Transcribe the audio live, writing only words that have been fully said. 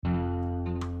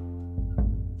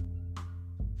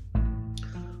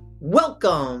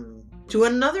Welcome to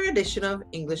another edition of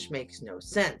English Makes No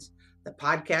Sense, the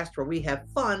podcast where we have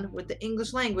fun with the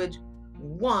English language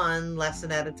one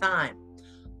lesson at a time.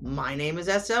 My name is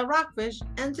SL Rockfish,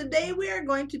 and today we are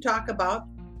going to talk about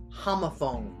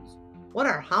homophones. What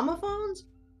are homophones?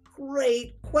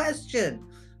 Great question.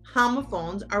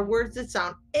 Homophones are words that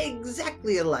sound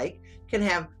exactly alike, can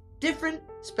have different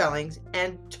spellings,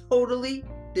 and totally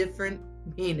different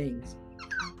meanings.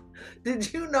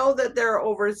 Did you know that there are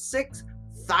over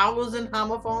 6,000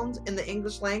 homophones in the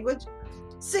English language?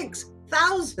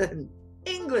 6,000!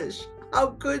 English!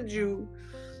 How could you?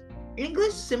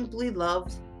 English simply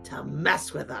loves to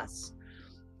mess with us.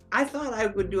 I thought I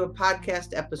would do a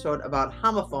podcast episode about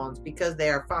homophones because they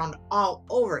are found all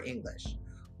over English.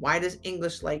 Why does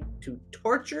English like to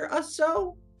torture us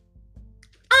so?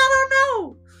 I don't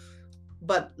know.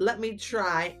 But let me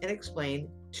try and explain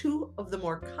two of the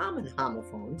more common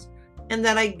homophones and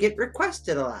that I get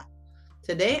requested a lot.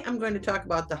 Today I'm going to talk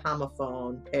about the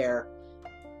homophone pair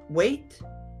wait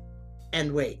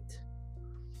and wait.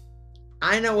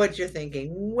 I know what you're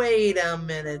thinking. Wait a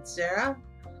minute, Sarah.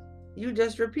 You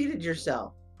just repeated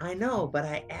yourself. I know, but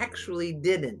I actually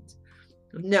didn't.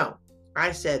 No,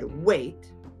 I said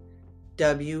wait,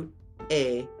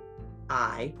 W-A-I-T,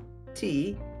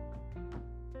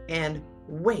 and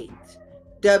wait,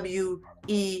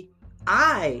 W-E-I-G-H-T.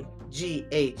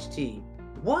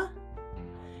 What?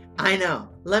 I know.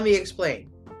 Let me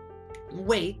explain.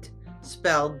 Wait,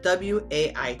 spelled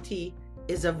W-A-I-T,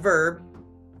 is a verb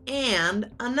and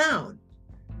a noun.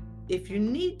 If you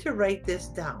need to write this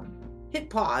down, hit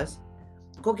pause,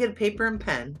 go get a paper and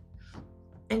pen,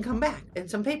 and come back and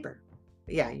some paper.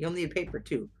 Yeah, you'll need paper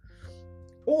too.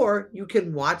 Or you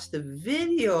can watch the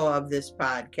video of this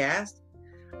podcast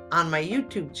on my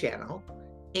YouTube channel,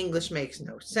 English Makes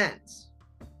No Sense.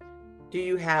 Do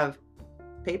you have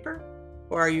paper?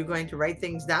 Or are you going to write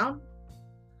things down?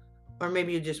 Or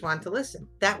maybe you just want to listen.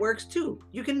 That works too.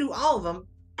 You can do all of them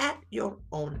at your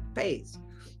own pace.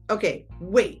 Okay,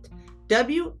 wait.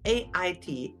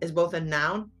 W-A-I-T is both a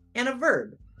noun and a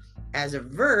verb. As a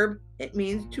verb, it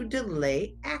means to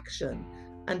delay action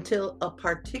until a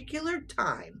particular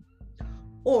time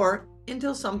or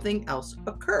until something else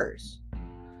occurs.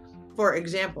 For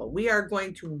example, we are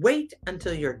going to wait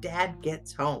until your dad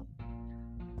gets home.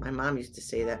 My mom used to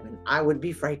say that and I would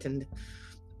be frightened.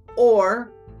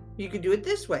 Or you could do it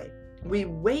this way. We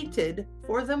waited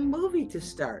for the movie to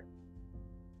start.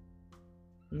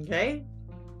 Okay?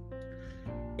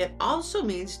 It also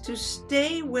means to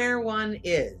stay where one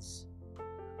is.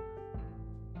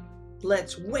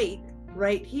 Let's wait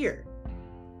right here.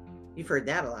 You've heard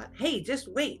that a lot. Hey,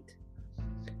 just wait.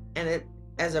 And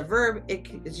as a verb, it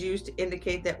is used to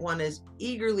indicate that one is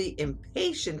eagerly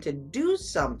impatient to do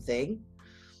something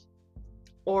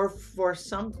or for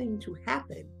something to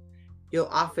happen. You'll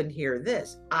often hear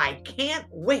this, I can't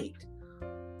wait.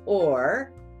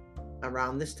 Or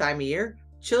around this time of year,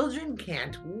 children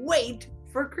can't wait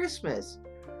for Christmas.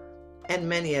 And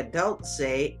many adults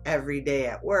say every day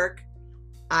at work,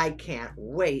 I can't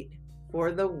wait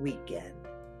for the weekend.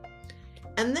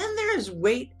 And then there's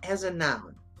wait as a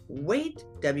noun. Wait,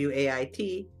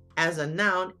 W-A-I-T, as a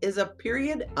noun is a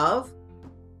period of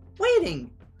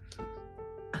waiting.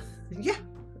 Yeah,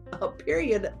 a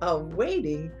period of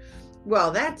waiting.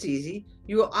 Well, that's easy.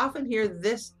 You will often hear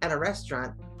this at a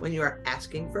restaurant when you are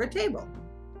asking for a table.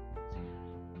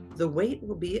 The wait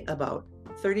will be about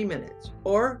 30 minutes,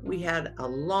 or we had a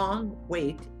long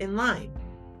wait in line.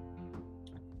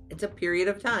 It's a period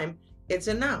of time. It's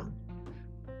a noun.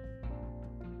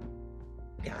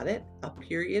 Got it? A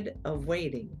period of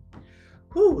waiting.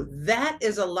 Whew, that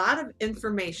is a lot of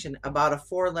information about a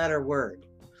four-letter word.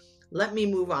 Let me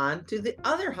move on to the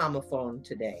other homophone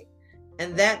today,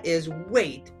 and that is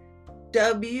wait,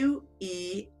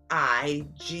 W-E-I-G-H-T.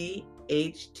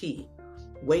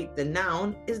 Weight, the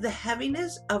noun, is the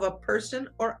heaviness of a person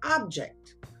or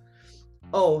object.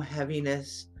 Oh,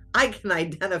 heaviness. I can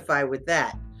identify with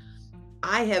that.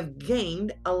 I have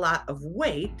gained a lot of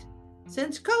weight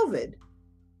since COVID.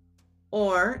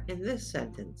 Or in this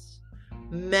sentence,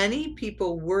 many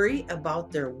people worry about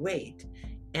their weight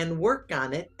and work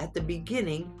on it at the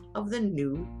beginning of the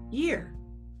new year.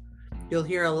 You'll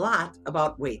hear a lot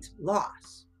about weight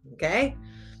loss, okay?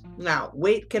 Now,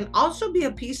 weight can also be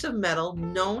a piece of metal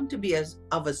known to be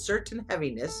of a certain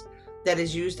heaviness that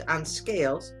is used on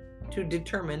scales to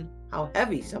determine how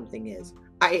heavy something is.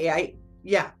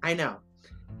 Yeah, I know.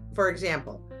 For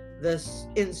example, the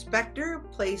inspector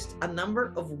placed a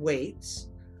number of weights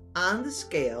on the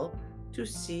scale to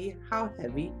see how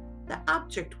heavy the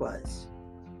object was.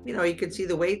 You know, you can see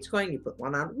the weights going, you put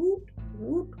one on, whoop,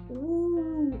 whoop,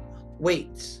 whoop.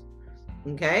 Weights.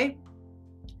 Okay?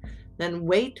 Then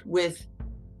wait with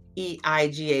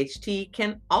EIGHT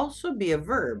can also be a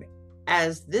verb,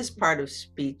 as this part of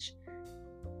speech,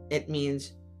 it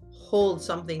means hold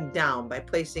something down by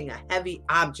placing a heavy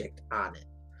object on it.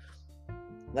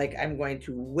 Like I'm going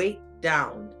to weight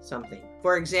down something.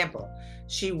 For example,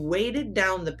 she weighted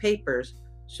down the papers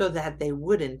so that they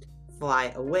wouldn't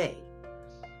fly away.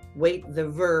 Weight, the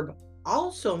verb,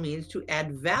 also means to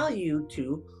add value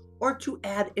to or to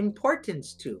add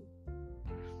importance to.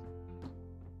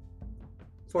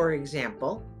 For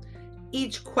example,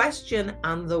 each question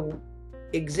on the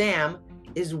exam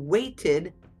is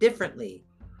weighted differently.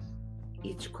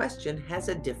 Each question has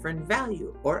a different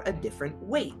value or a different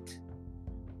weight.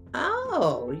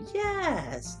 Oh,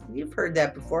 yes, you've heard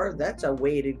that before. That's a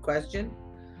weighted question.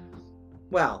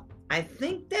 Well, I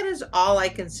think that is all I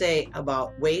can say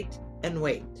about wait and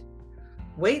wait.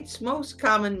 Wait's most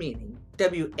common meaning,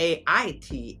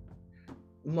 W-A-I-T,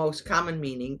 most common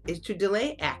meaning is to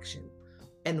delay action.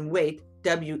 And wait,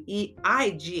 W-E-I-G-H-T's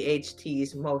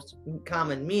most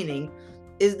common meaning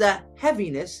is the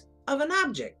heaviness of an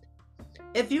object.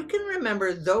 If you can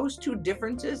remember those two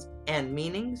differences and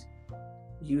meanings,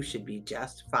 you should be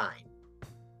just fine.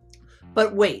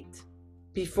 But wait,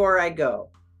 before I go,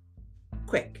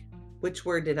 quick, which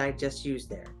word did I just use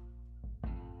there?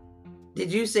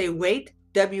 Did you say wait,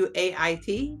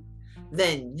 W-A-I-T?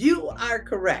 Then you are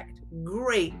correct.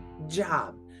 Great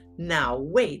job. Now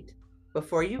wait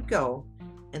before you go,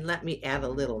 and let me add a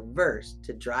little verse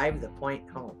to drive the point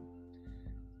home.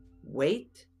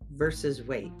 Wait versus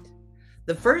wait.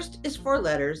 The first is 4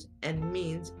 letters and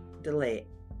means delay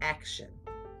action.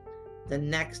 The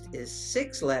next is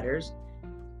 6 letters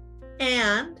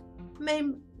and may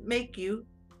make you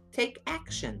take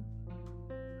action.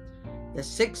 The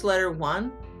 6-letter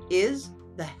one is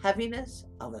the heaviness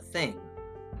of a thing.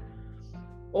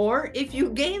 Or if you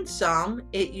gain some,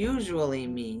 it usually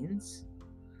means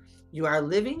you are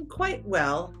living quite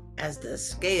well, as the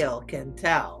scale can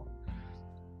tell,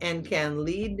 and can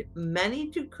lead many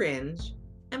to cringe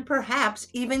and perhaps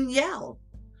even yell.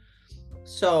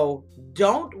 So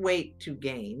don't wait to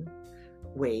gain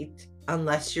weight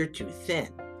unless you're too thin.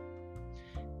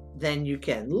 Then you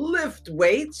can lift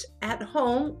weights at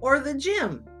home or the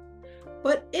gym.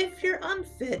 But if you're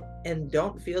unfit and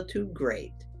don't feel too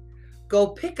great, go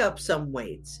pick up some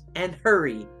weights and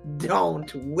hurry,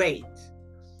 don't wait.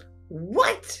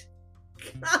 What?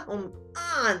 Come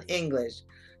on, English.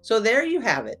 So there you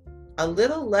have it, a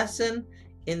little lesson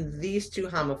in these two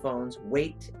homophones,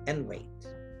 wait and wait.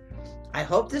 I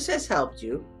hope this has helped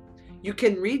you. You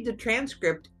can read the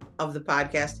transcript of the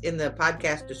podcast in the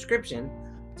podcast description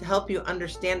to help you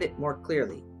understand it more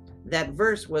clearly. That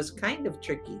verse was kind of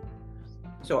tricky,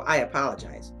 so I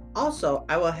apologize. Also,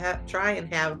 I will try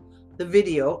and have the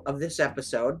video of this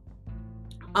episode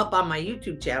up on my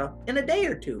YouTube channel in a day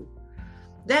or two.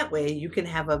 That way you can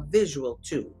have a visual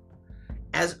too.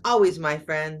 As always, my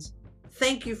friends,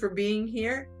 thank you for being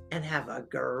here and have a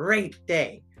great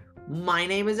day. My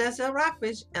name is SL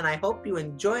Rockfish, and I hope you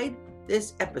enjoyed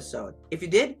this episode. If you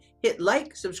did, hit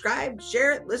like, subscribe,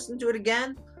 share it, listen to it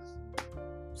again.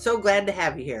 So glad to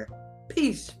have you here.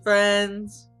 Peace,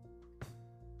 friends.